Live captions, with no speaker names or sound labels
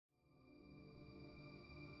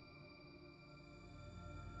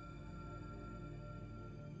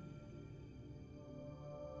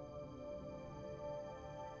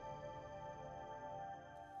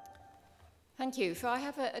Thank you. So I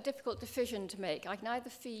have a difficult decision to make. I can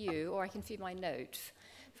either see you or I can see my notes.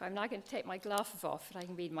 So I'm now going to take my glasses off and I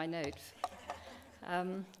can read my notes.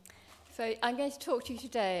 So I'm going to talk to you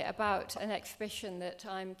today about an exhibition that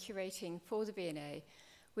I'm curating for the V&A,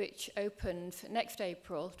 which opens next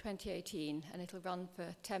April 2018, and it'll run for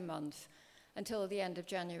 10 months until the end of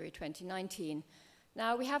January 2019.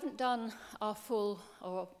 Now, we haven't done our full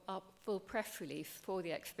press release for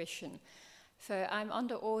the exhibition, so I'm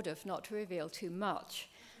under orders not to reveal too much.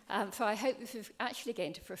 So I hope this is actually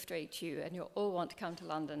going to frustrate you and you'll all want to come to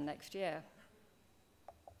London next year.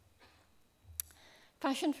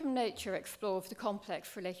 Fashion from Nature explores the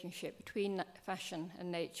complex relationship between fashion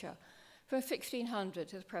and nature from 1600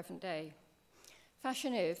 to the present day.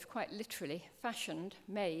 Fashion is, quite literally, fashioned,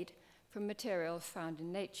 made from materials found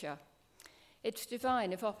in nature. Its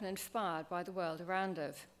design is often inspired by the world around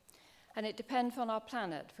us, and it depends on our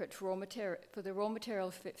planet for the raw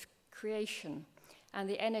materials of its creation and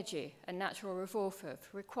the energy and natural resources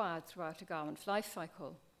required throughout a garment's life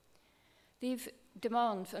cycle. These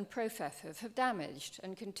demands and processes have damaged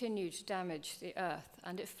and continue to damage the earth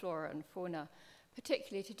and its flora and fauna,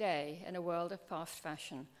 particularly today in a world of fast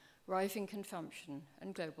fashion, rising consumption,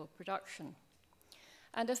 and global production.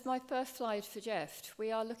 And as my first slide suggests,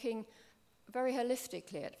 we are looking very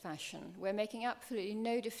holistically at fashion. We're making absolutely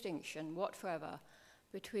no distinction whatsoever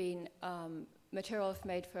between materials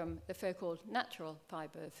made from the so-called natural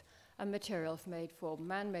fibers and materials made from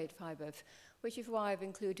man-made fibers, which is why I've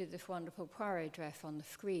included this wonderful poire dress on the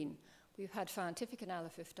screen. We've had scientific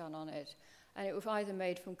analysis done on it, and it was either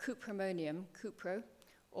made from cupramonium, cupro,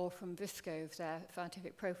 or from viscose. Their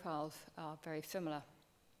scientific profiles are very similar.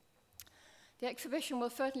 The exhibition will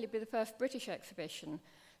certainly be the first British exhibition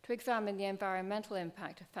to examine the environmental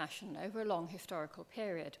impact of fashion over a long historical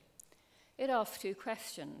period. It asks two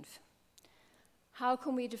questions. How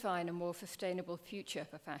can we design a more sustainable future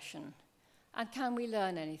for fashion? And can we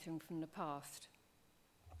learn anything from the past?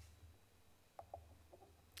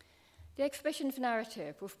 The exhibition's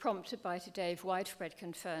narrative was prompted by today's widespread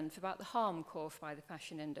concerns about the harm caused by the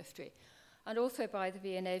fashion industry, and also by the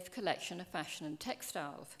V&A's collection of fashion and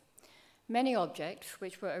textiles. Many objects,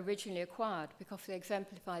 which were originally acquired because they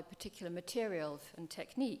exemplified particular materials and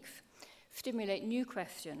techniques, stimulate new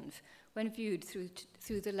questions when viewed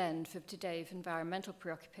through the lens of today's environmental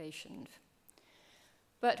preoccupations.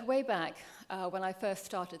 But way back, when I first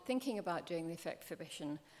started thinking about doing this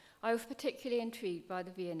exhibition, I was particularly intrigued by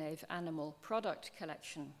the V&A's animal product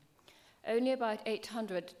collection. Only about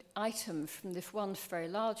 800 items from this once very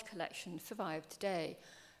large collection survive today,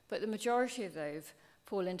 but the majority of those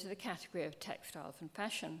fall into the category of textiles and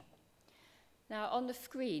fashion. Now, on the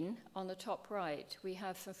screen, on the top right, we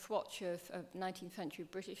have some swatches of 19th century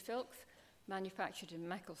British silks manufactured in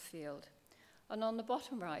Macclesfield. And on the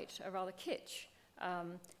bottom right, a rather kitsch,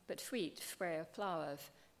 but sweet spray of flowers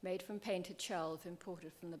made from painted shells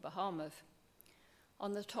imported from the Bahamas.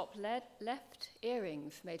 On the top left,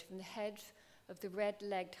 earrings made from the heads of the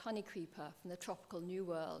red-legged honeycreeper from the tropical New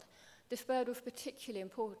World. This bird was particularly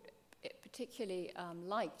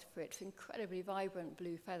liked for its incredibly vibrant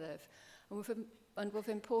blue feathers and was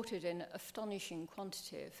imported in astonishing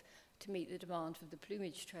quantities to meet the demands of the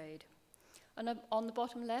plumage trade. And on the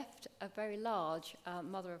bottom left, a very large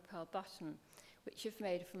mother-of-pearl button, which is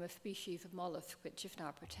made from a species of mollusk which is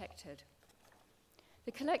now protected.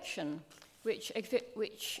 The collection, which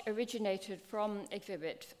originated from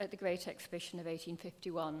exhibit at the Great Exhibition of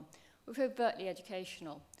 1851, was overtly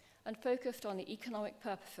educational and focused on the economic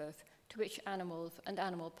purposes to which animals and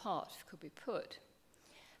animal parts could be put.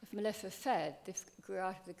 As Melissa said, this grew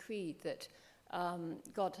out of the creed that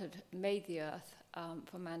God had made the earth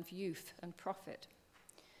for man's use and profit.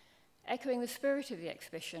 Echoing the spirit of the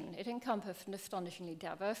exhibition, it encompassed an astonishingly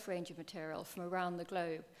diverse range of materials from around the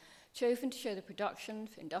globe, chosen to show the productions,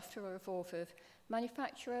 industrial resources,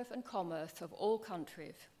 manufacturers, and commerce of all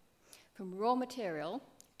countries, from raw material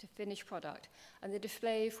to finished product, and the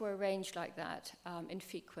displays were arranged like that in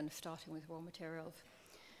sequence, starting with raw materials.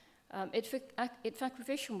 Its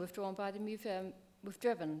acquisition was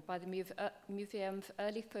driven by the museum's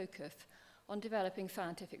early focus on developing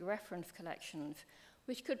scientific reference collections,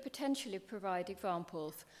 which could potentially provide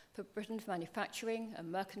examples for Britain's manufacturing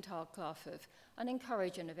and mercantile classes and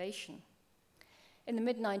encourage innovation. In the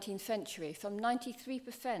mid-19th century, some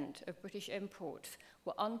 93% of British imports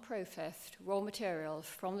were unprocessed raw materials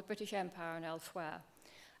from the British Empire and elsewhere,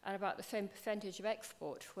 and about the same percentage of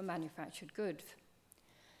exports were manufactured goods.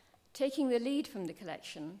 Taking the lead from the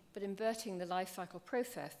collection, but inverting the life cycle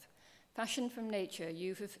process, Fashion from Nature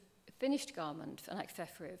uses finished garments and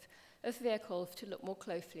accessories as vehicles to look more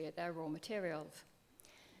closely at their raw materials.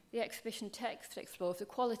 The exhibition text explores the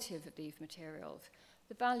qualities of these materials,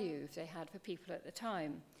 the values they had for people at the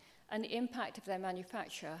time, and the impact of their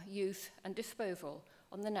manufacture, use, and disposal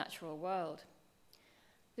on the natural world.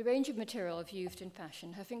 The range of materials used in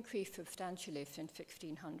fashion has increased substantially since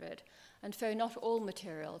 1600, and so not all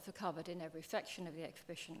materials are covered in every section of the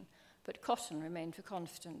exhibition, but cotton remains a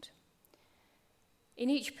constant. In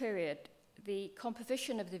each period, the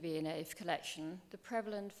composition of the V&A's collection, the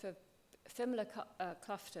prevalence of similar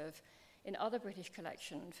clusters in other British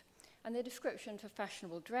collections, and the descriptions of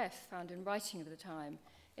fashionable dress found in writing of the time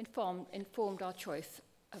informed our choice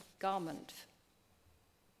of garments.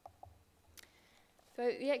 So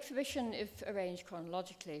the exhibition is arranged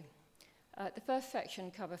chronologically. The first section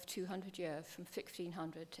covers 200 years, from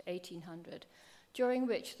 1600 to 1800, during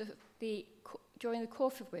the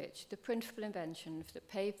course of which the principal inventions that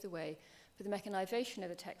paved the way for the mechanization of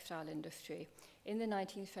the textile industry in the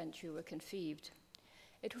 19th century were conceived.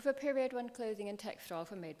 It was a period when clothing and textiles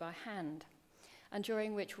were made by hand, and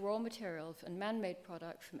during which raw materials and man-made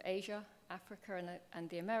products from Asia, Africa, and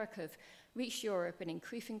the Americas reached Europe in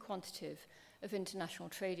increasing quantities as international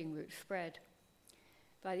trading routes spread.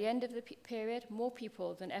 By the end of the period, more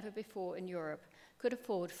people than ever before in Europe could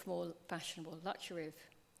afford small fashionable luxuries.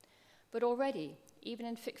 But already, even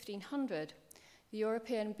in 1600, the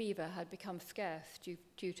European beaver had become scarce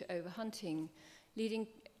due to overhunting, leading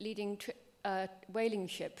whaling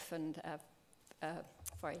ships and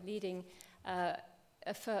leading a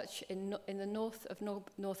search in the north of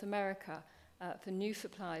North America for new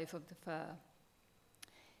supplies of the fur.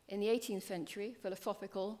 In the 18th century,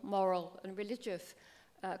 philosophical, moral, and religious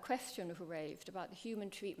questions were raised about the human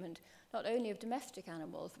treatment not only of domestic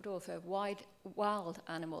animals, but also of wild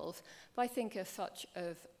animals by thinkers such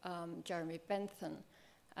as Jeremy Bentham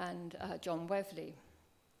and John Wesley.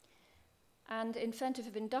 And in centres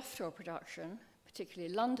of industrial production,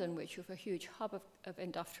 particularly London, which was a huge hub of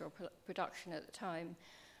industrial production at the time,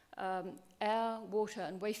 air, water,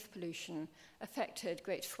 and waste pollution affected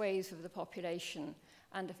great swathes of the population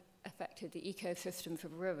and affected the ecosystems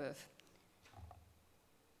of rivers.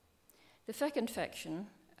 The second section,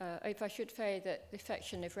 if I should say that the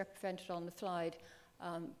section is represented on the slide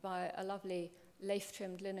by a lovely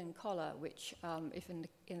lace-trimmed linen collar, which is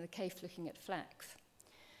in the case looking at flax.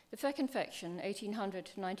 The second section, 1800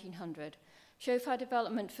 to 1900, shows how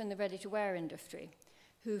developments in the ready-to-wear industry,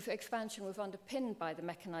 whose expansion was underpinned by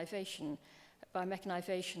mechanization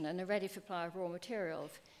and a ready supply of raw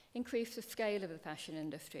materials, increased the scale of the fashion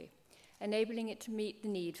industry, enabling it to meet the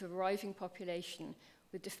needs of a rising population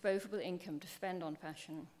with disposable income to spend on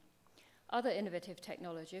fashion. Other innovative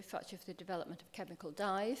technologies, such as the development of chemical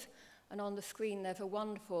dyes, and on the screen there's a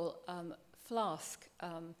wonderful flask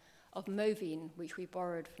of Movine, which we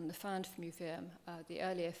borrowed from the Science Museum, the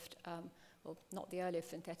earliest, well, not the earliest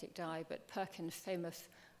synthetic dye, but Perkins' famous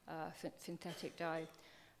synthetic dye.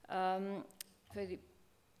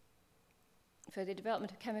 For the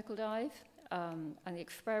development of chemical dyes and the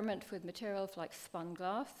experiments with materials like spun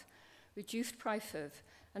glass, reduced prices,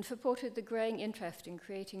 and supported the growing interest in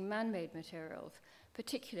creating man-made materials,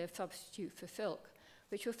 particularly substitutes for silk,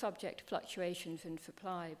 which were subject to fluctuations in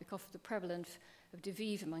supply because of the prevalence of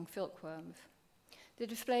disease among silkworms. The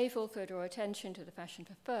displays also draw attention to the fashion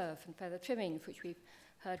for furs and feather trimmings, which we've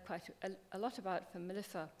heard quite a lot about from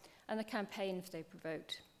Melissa, and the campaigns they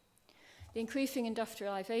provoked. The increasing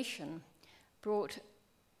industrialization brought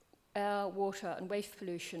air, water, and waste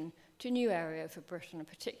pollution to new areas of Britain, and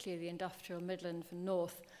particularly the industrial Midlands and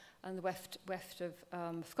North and the west of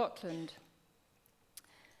Scotland.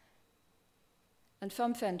 And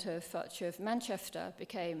some centres, such as Manchester,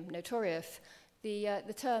 became notorious. The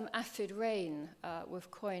term acid rain was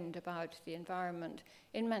coined about the environment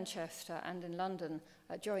in Manchester and in London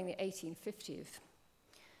during the 1850s.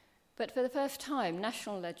 But for the first time,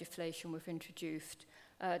 national legislation was introduced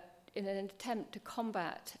in an attempt to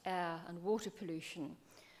combat air and water pollution,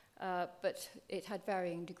 but it had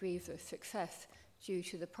varying degrees of success due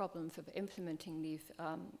to the problems of implementing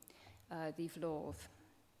these laws.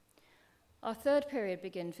 Our third period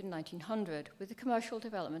begins in 1900 with the commercial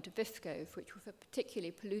development of viscose, which was a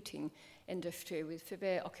particularly polluting industry with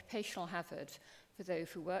severe occupational hazards for those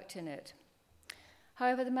who worked in it.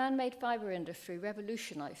 However, the man-made fibre industry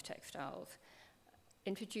revolutionized textiles,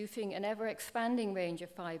 introducing an ever-expanding range of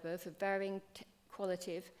fibres of varying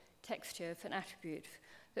qualities, textures, and attributes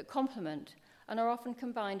that complement and are often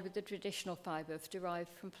combined with the traditional fibres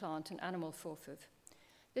derived from plant and animal sources.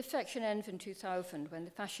 This section ends in 2000, when the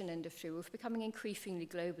fashion industry was becoming increasingly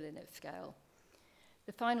global in its scale.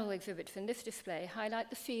 The final exhibits in this display highlight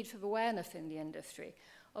the seeds of awareness in the industry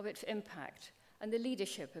of its impact and the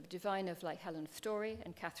leadership of diviners like Helen Story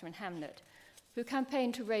and Catherine Hamnet, who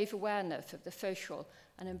campaigned to raise awareness of the social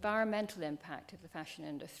and environmental impact of the fashion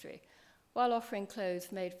industry, while offering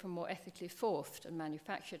clothes made from more ethically sourced and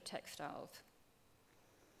manufactured textiles.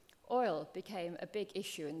 Oil became a big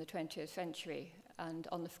issue in the 20th century, and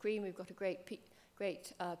on the screen we've got a great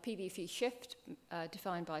PVC shift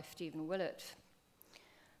defined by Stephen Willett.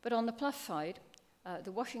 But on the plus side,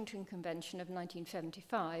 the Washington Convention of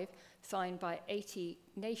 1975, signed by 80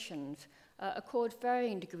 nations, accords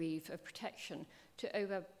varying degrees of protection to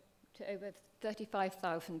over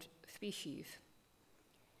 35,000 species.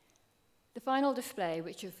 The final display,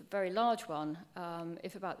 which is a very large one,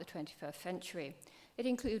 is about the 21st century. It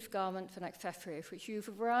includes garments and accessories which use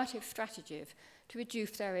a variety of strategies to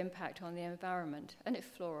reduce their impact on the environment and its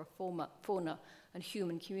flora, fauna, and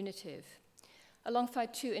human communities,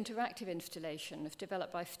 alongside two interactive installations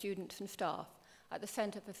developed by students and staff at the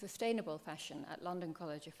Centre for Sustainable Fashion at London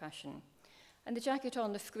College of Fashion. And the jacket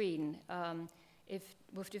on the screen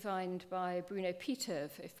was designed by Bruno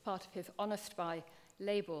Peters as part of his Honest Buy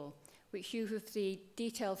label, which uses the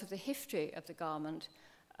details of the history of the garment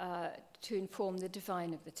to inform the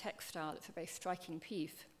design of the textile. It's a very striking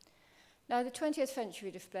piece. Now, the 20th century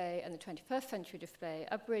display and the 21st century display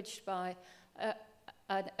are bridged by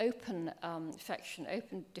an open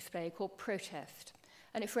open display called Protest,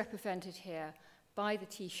 and it's represented here by the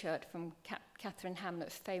T-shirt from Catherine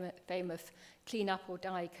Hamnet's famous Clean Up or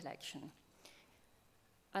Die collection.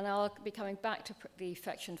 And I'll be coming back to the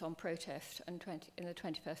sections on protest in the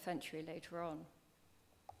 21st century later on.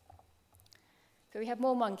 So we have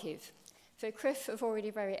more monkeys. So Chris has already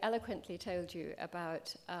very eloquently told you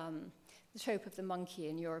about the trope of the monkey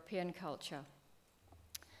in European culture.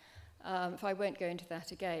 So I won't go into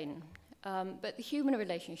that again. But the human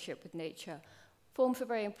relationship with nature forms a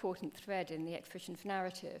very important thread in the exhibition's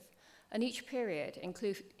narrative, and each period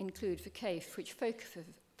includes a case which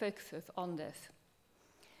focuses on this.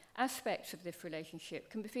 Aspects of this relationship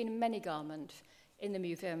can be seen in many garments in the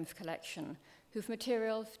museum's collection, whose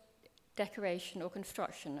materials, decoration, or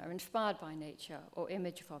construction are inspired by nature or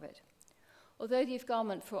images of it. Although these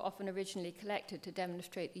garments were often originally collected to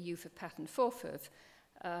demonstrate the use of pattern sources,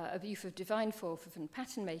 of use of design sources and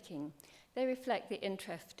pattern making, they reflect the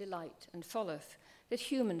interest, delight, and solace that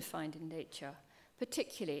humans find in nature,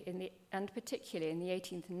 particularly in the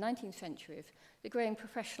 18th and 19th centuries, the growing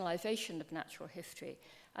professionalization of natural history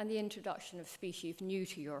and the introduction of species new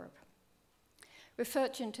to Europe.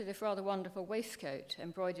 Research into this rather wonderful waistcoat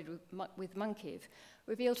embroidered with monkeys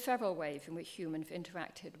revealed several ways in which humans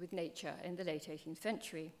interacted with nature in the late 18th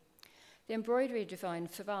century. The embroidery design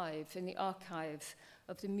survives in the archives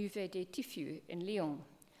of the Musée des Tissus in Lyon,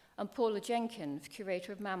 and Paula Jenkins,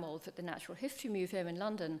 curator of mammals at the Natural History Museum in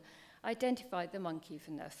London, identified the monkeys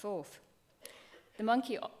in their source. The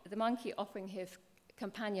monkey offering his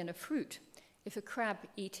companion a fruit is a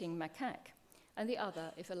crab-eating macaque, and the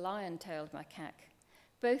other is a lion-tailed macaque.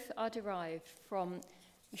 Both are derived from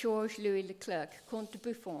Georges Louis Leclerc, Comte de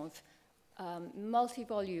Buffon's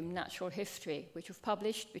multi-volume natural history, which was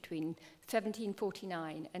published between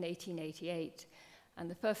 1749 and 1888, and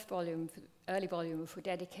the first volume, early volumes, were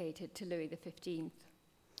dedicated to Louis XV.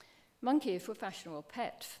 Monkeys were fashionable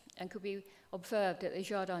pets and could be observed at the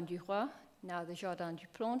Jardin du Roi, now the Jardin du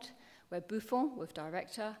Plante, where Buffon was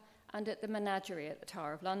director, and at the Menagerie at the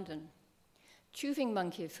Tower of London. Choosing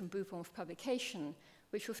monkeys from Buffon's publication,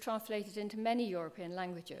 which was translated into many European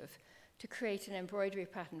languages, to create an embroidery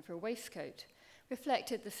pattern for a waistcoat,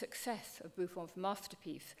 reflected the success of Buffon's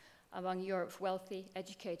masterpiece among Europe's wealthy,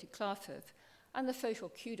 educated classes, and the social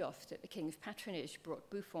kudos that the king's patronage brought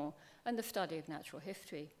Buffon and the study of natural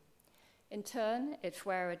history. In turn, its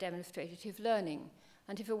wearer demonstrated his learning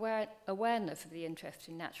and his awareness of the interest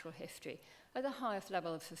in natural history at the highest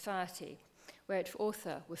level of society, where its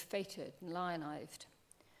author was feted and lionized.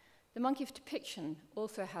 The monkey's depiction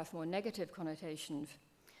also has more negative connotations.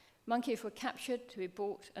 Monkeys were captured to be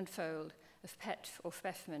bought and sold as pets or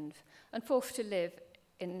specimens and forced to live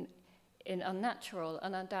in unnatural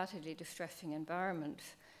and undoubtedly distressing environments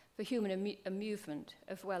for human amusement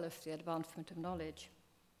as well as the advancement of knowledge.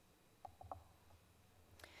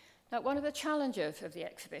 Now, one of the challenges of the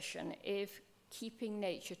exhibition is keeping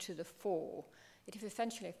nature to the fore. It is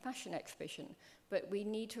essentially a fashion exhibition, but we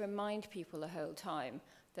need to remind people the whole time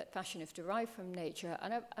that fashion is derived from nature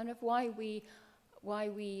and of why we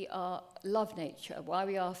love nature, why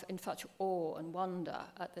we are in such awe and wonder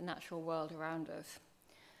at the natural world around us.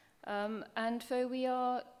 And so we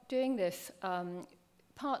are doing this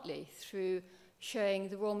partly through showing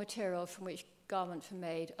the raw materials from which garments are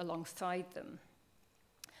made alongside them.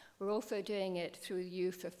 We're also doing it through the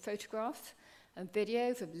use of photographs and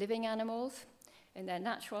videos of living animals in their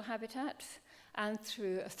natural habitats, and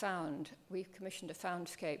through a sound. We've commissioned a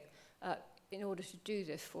soundscape in order to do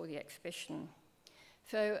this for the exhibition.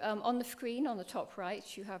 So on the screen on the top right,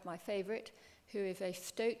 you have my favorite, who is a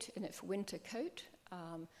stoat in its winter coat,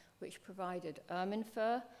 which provided ermine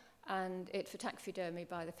fur, and it's a taxidermy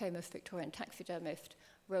by the famous Victorian taxidermist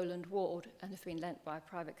Rowland Ward, and has been lent by a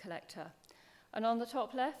private collector. And on the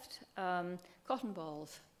top left, cotton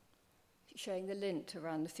balls, showing the lint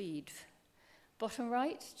around the feeds. Bottom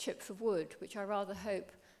right, chips of wood, which I rather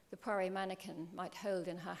hope the Poiré mannequin might hold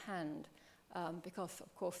in her hand, because,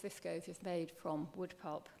 of course, viscose is made from wood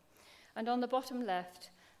pulp. And on the bottom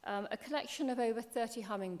left, a collection of over 30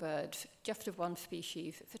 hummingbirds, just of one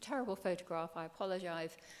species. It's a terrible photograph, I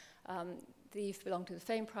apologize. These belong to the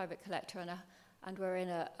same private collector, and we're in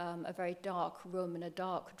a very dark room in a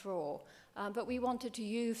dark drawer. But we wanted to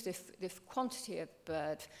use this quantity of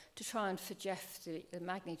birds to try and suggest the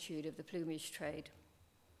magnitude of the plumage trade.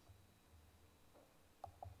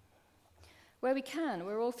 Where we can,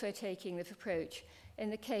 we're also taking this approach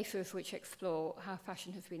in the cases which explore how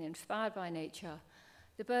fashion has been inspired by nature.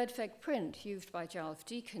 The bird's egg print used by Giles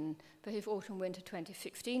Deacon for his Autumn-Winter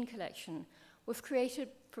 2016 collection was created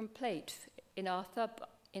from plates in Arthur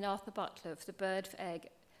Butler's The Bird's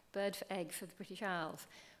Eggs of the British Isles,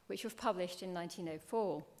 which was published in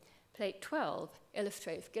 1904. Plate 12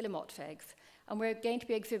 illustrates guillemot's eggs, and we're going to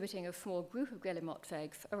be exhibiting a small group of guillemot's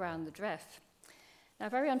eggs around the dress. Now,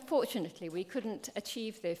 very unfortunately, we couldn't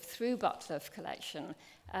achieve this through Butler's collection,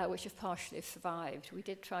 which has partially survived. We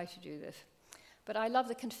did try to do this. But I love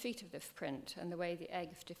the conceit of this print and the way the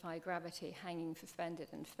eggs defy gravity, hanging suspended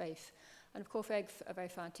in space. And of course, eggs are very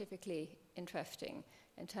scientifically interesting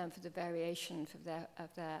in terms of the variations of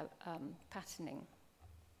their patterning.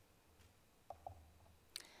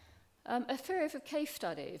 A series of case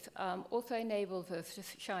studies also enables us to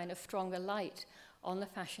shine a stronger light on the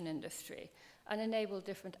fashion industry and enable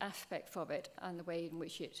different aspects of it and the way in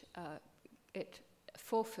which it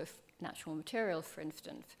sources natural materials, for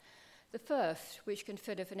instance. The first, which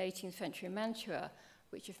considers an 18th century mantua,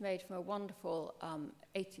 which is made from a wonderful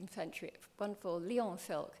 18th century, wonderful Lyon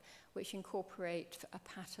silk, which incorporates a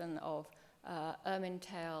pattern of ermine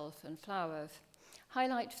tails and flowers,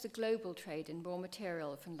 highlights the global trade in raw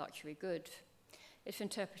materials and luxury goods. Its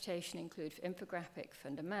interpretation includes infographics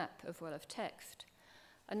and a map, as well as text.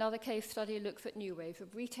 Another case study looks at new ways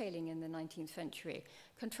of retailing in the 19th century,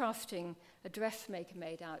 contrasting a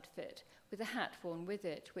dressmaker-made outfit with a hat worn with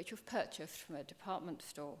it, which was purchased from a department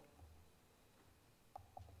store.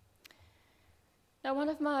 Now, one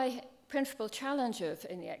of my principal challenges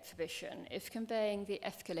in the exhibition is conveying the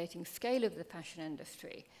escalating scale of the fashion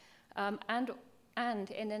industry,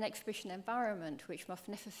 and in an exhibition environment which must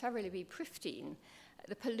necessarily be pristine,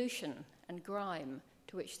 the pollution and grime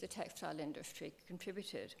to which the textile industry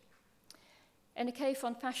contributed. In a case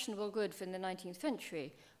on fashionable goods in the 19th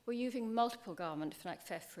century, we're using multiple garments and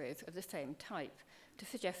accessories of the same type to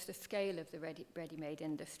suggest the scale of the ready-made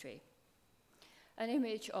industry. An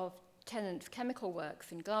image of Tennant's chemical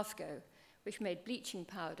works in Glasgow, which made bleaching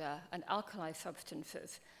powder and alkali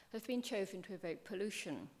substances, has been chosen to evoke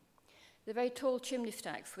pollution. The very tall chimney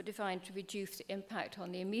stacks were designed to reduce the impact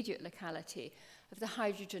on the immediate locality of the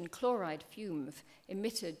hydrogen chloride fumes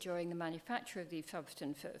emitted during the manufacture of these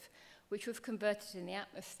substances, which was converted in the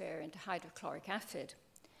atmosphere into hydrochloric acid.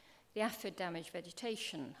 The acid damaged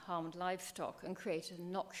vegetation, harmed livestock, and created a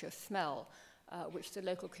noxious smell, which the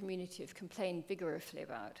local communities complained vigorously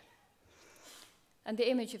about. And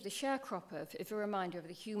the image of the sharecroppers is a reminder of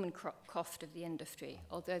the human cost of the industry,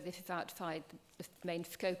 although this is outside the main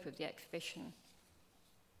scope of the exhibition.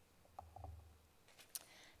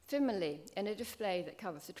 Similarly, in a display that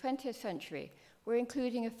covers the 20th century, we're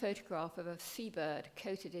including a photograph of a seabird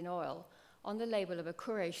coated in oil on the label of a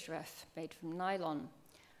courage dress made from nylon,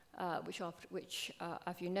 which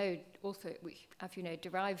as you know,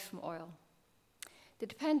 derives from oil. The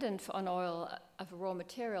dependence on oil as a raw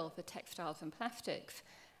material for textiles and plastics,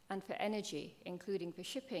 and for energy, including for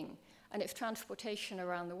shipping, and its transportation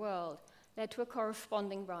around the world, led to a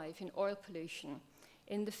corresponding rise in oil pollution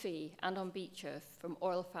in the sea and on beaches from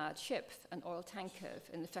oil-fired ships and oil tankers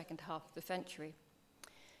in the second half of the century.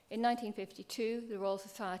 In 1952, the Royal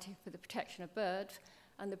Society for the Protection of Birds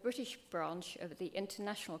and the British branch of the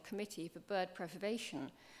International Committee for Bird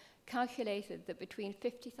Preservation calculated that between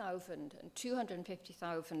 50,000 and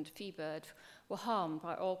 250,000 seabirds were harmed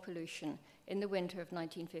by oil pollution in the winter of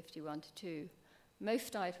 1951-2.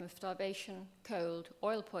 Most died from starvation, cold,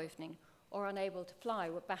 oil poisoning, or unable to fly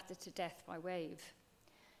were battered to death by waves.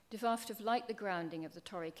 Disasters like the grounding of the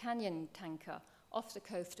Torrey Canyon tanker off the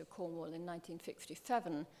coast of Cornwall in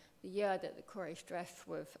 1967, the year that the Courage dress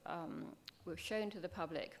was shown to the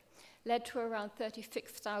public, led to around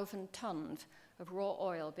 36,000 tons of raw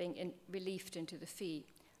oil being released into the sea,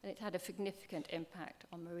 and it had a significant impact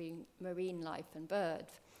on marine life and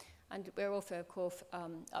birds. And we're also, of course,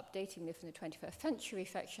 updating this in the 21st century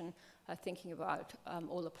section, thinking about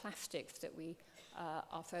all the plastics that we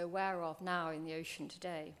are so aware of now in the ocean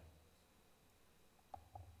today.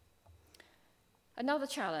 Another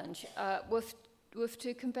challenge was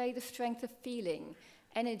to convey the strength of feeling,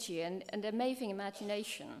 energy, and amazing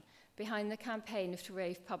imagination behind the campaign to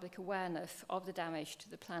raise public awareness of the damage to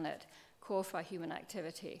the planet caused by human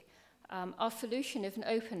activity. Our solution is an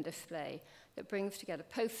open display that brings together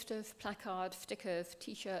posters, placards, stickers,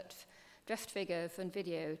 t-shirts, dress figures, and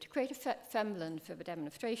video to create a semblance of a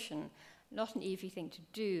demonstration. Not an easy thing to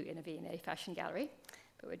do in a V&A fashion gallery,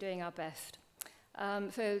 but we're doing our best.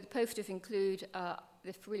 So the posters include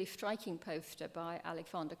this really striking poster by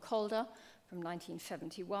Alexander Calder from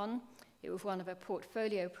 1971. It was one of a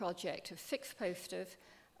portfolio project of 6 posters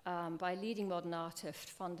by leading modern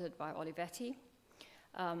artists funded by Olivetti.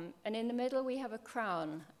 And in the middle, we have a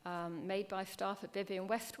crown made by staff at Vivian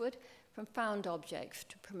Westwood from found objects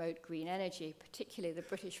to promote green energy, particularly the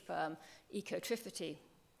British firm Ecotricity.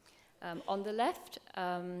 On the left,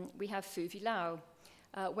 we have Susie Lau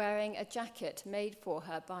wearing a jacket made for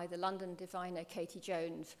her by the London designer Katie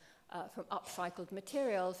Jones from upcycled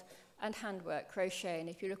materials and handwork crochet. And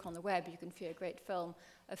if you look on the web, you can see a great film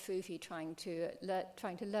of Susie trying to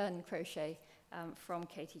learn crochet from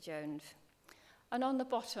Katie Jones. And on the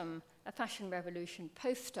bottom, a Fashion Revolution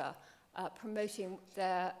poster promoting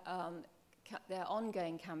their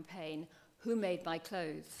ongoing campaign, Who Made My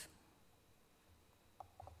Clothes?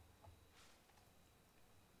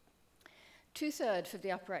 2/3 of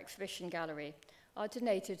the upper exhibition gallery are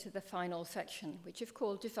donated to the final section, which is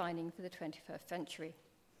called Designing for the 21st Century.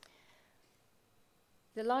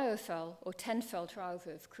 The lyocell, or tensile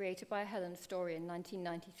trousers, created by Helen Story in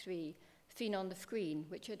 1993, seen on the screen,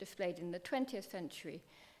 which are displayed in the 20th century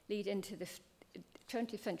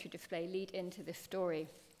display, lead into this story.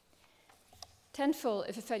 Tensile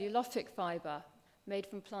is a cellulosic fiber made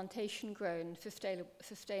from plantation-grown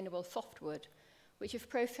sustainable softwood, which is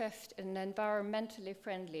processed in an environmentally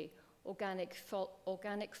friendly organic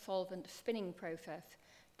solvent spinning process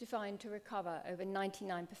designed to recover over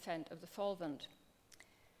 99% of the solvent.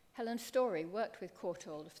 Helen Story worked with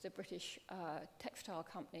Courtauld, the British textile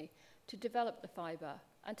company, to develop the fibre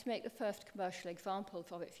and to make the first commercial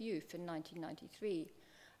examples of its use in 1993.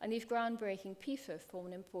 And these groundbreaking pieces form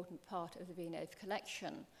an important part of the V&A's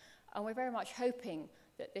collection. And we're very much hoping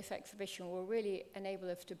that this exhibition will really enable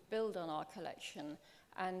us to build on our collection,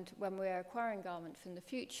 and when we're acquiring garments in the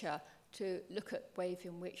future, to look at ways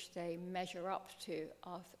in which they measure up to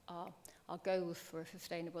our goals for a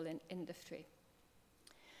sustainable industry.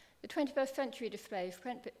 The 21st century displays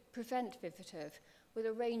present visitors with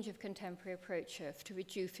a range of contemporary approaches to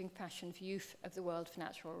reducing fashion's use of the world's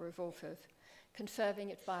natural resources,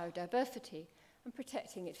 conserving its biodiversity, and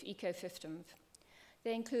protecting its ecosystems.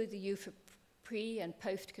 They include the use of pre- and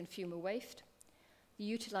post-consumer waste, the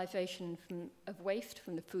utilization of waste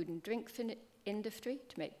from the food and drinks industry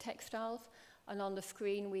to make textiles, and on the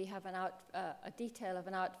screen we have a detail of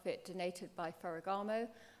an outfit donated by Ferragamo,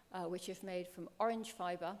 which is made from orange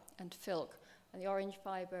fiber and silk, and the orange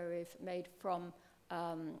fiber is made from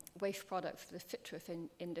waste products for the citrus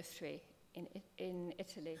industry in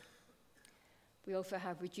Italy. We also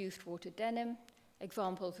have reduced water denim,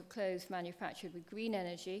 examples of clothes manufactured with green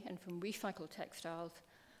energy and from recycled textiles,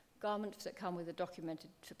 garments that come with a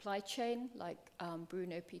documented supply chain, like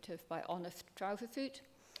Bruno Peters by Honest Trouser Suit,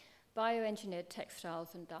 bioengineered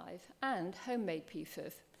textiles and dyes, and homemade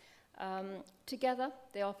pieces. Together,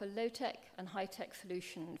 they offer low-tech and high-tech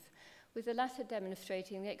solutions, with the latter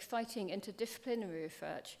demonstrating the exciting interdisciplinary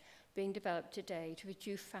research being developed today to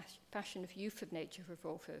reduce fashion's use of nature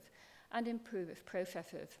resources and improve its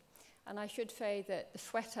processes. And I should say that the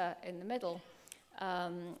sweater in the middle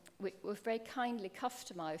was very kindly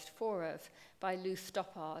customized for us by Lou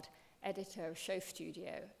Stoppard, editor of Show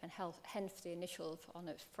Studio, and hence the initials on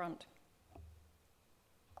its front.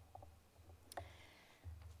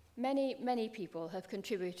 Many people have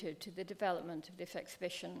contributed to the development of this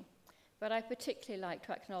exhibition, but I'd particularly like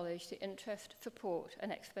to acknowledge the interest, support,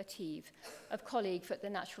 and expertise of colleagues at the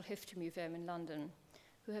Natural History Museum in London,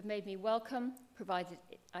 who have made me welcome, provided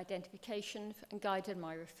identifications, and guided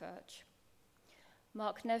my research.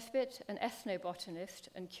 Mark Nesbitt, an ethnobotanist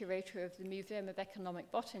and curator of the Museum of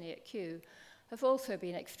Economic Botany at Kew, has also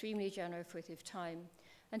been extremely generous with his time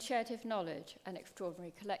and shared his knowledge and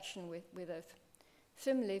extraordinary collection with us.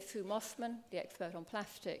 Similarly, Sue Mossman, the expert on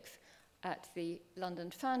plastics at the London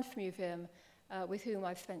Fans Museum, with whom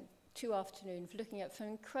I've spent 2 afternoons looking at some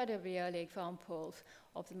incredibly early examples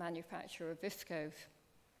of the manufacture of viscose.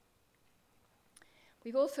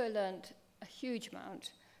 We've also learnt a huge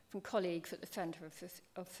amount from colleagues at the Centre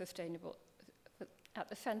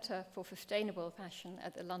for Sustainable Fashion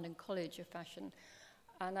at the London College of Fashion.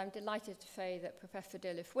 And I'm delighted to say that Professor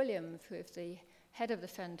Dilys Williams, who is the head of the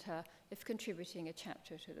centre, is contributing a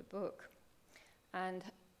chapter to the book. And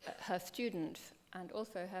her students and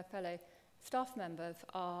also her fellow staff members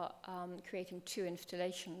are creating 2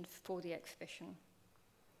 installations for the exhibition.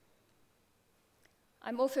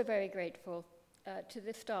 I'm also very grateful to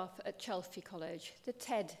the staff at Chelsea College, the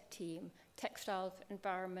TED team, Textiles,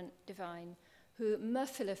 Environment, Design, who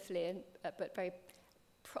mercilessly but very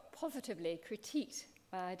positively critiqued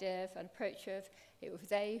my ideas and approaches. It was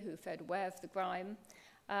they who said, "Where's the grime?"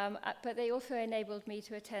 But they also enabled me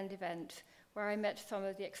to attend events where I met some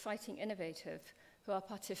of the exciting innovators who are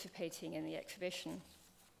participating in the exhibition.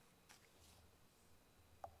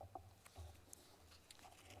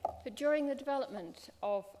 But during the development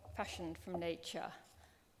of fashion from nature,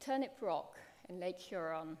 Turnip Rock in Lake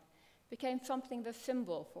Huron became something of a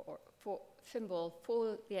symbol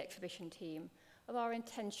for the exhibition team of our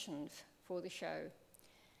intentions for the show.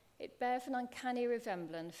 It bears an uncanny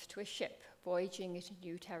resemblance to a ship voyaging into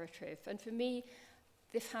new territories. And for me,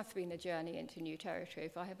 this has been a journey into new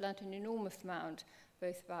territories. I have learnt an enormous amount,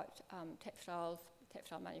 both about textile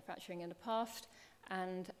manufacturing in the past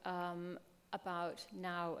and about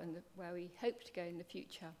now and where we hope to go in the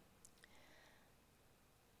future.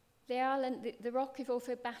 The rock is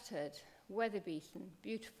also battered, weather-beaten,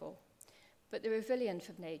 beautiful, but the resilience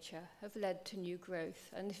of nature has led to new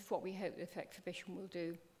growth, and this is what we hope this exhibition will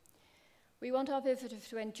do. We want our visitors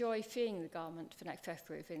to enjoy seeing the garments and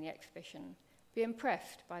accessories in the exhibition, be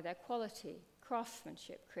impressed by their quality,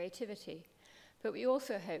 craftsmanship, creativity, but we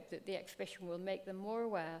also hope that the exhibition will make them more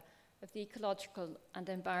aware of the ecological and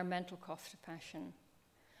environmental cost of fashion.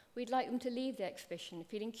 We'd like them to leave the exhibition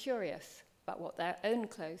feeling curious about what their own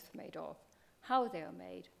clothes are made of, how they are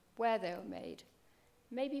made, where they are made,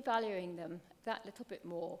 maybe valuing them that little bit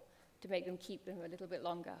more to make them keep them a little bit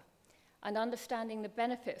longer, and understanding the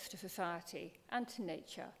benefits to society and to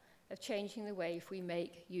nature of changing the ways we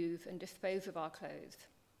make, use, and dispose of our clothes.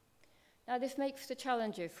 Now, this makes the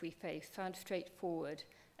challenges we face sound straightforward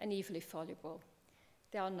and easily soluble.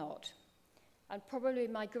 They are not. And probably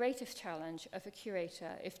my greatest challenge as a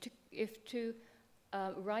curator is to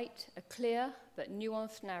write a clear but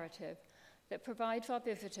nuanced narrative that provides our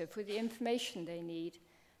visitors with the information they need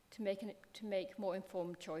to make more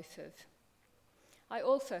informed choices. I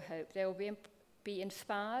also hope they will be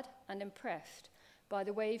inspired and impressed by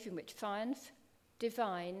the ways in which science,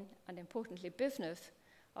 design, and importantly business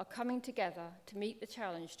are coming together to meet the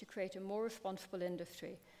challenge to create a more responsible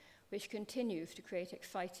industry which continues to create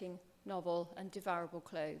exciting, novel, and desirable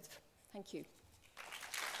clothes. Thank you.